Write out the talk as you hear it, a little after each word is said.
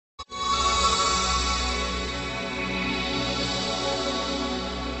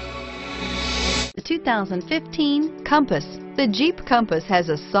2015 Compass. The Jeep Compass has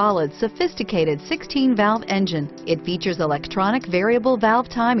a solid, sophisticated 16-valve engine. It features electronic variable valve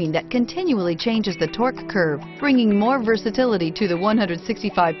timing that continually changes the torque curve, bringing more versatility to the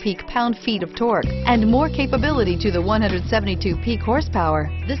 165 peak pound-feet of torque and more capability to the 172 peak horsepower.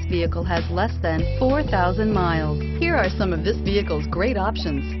 This vehicle has less than 4,000 miles. Here are some of this vehicle's great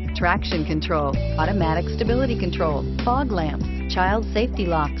options: traction control, automatic stability control, fog lamps, child safety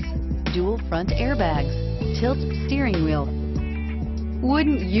locks, dual front airbags, tilt steering wheel.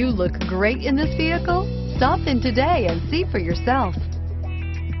 Wouldn't you look great in this vehicle? Stop in today and see for yourself.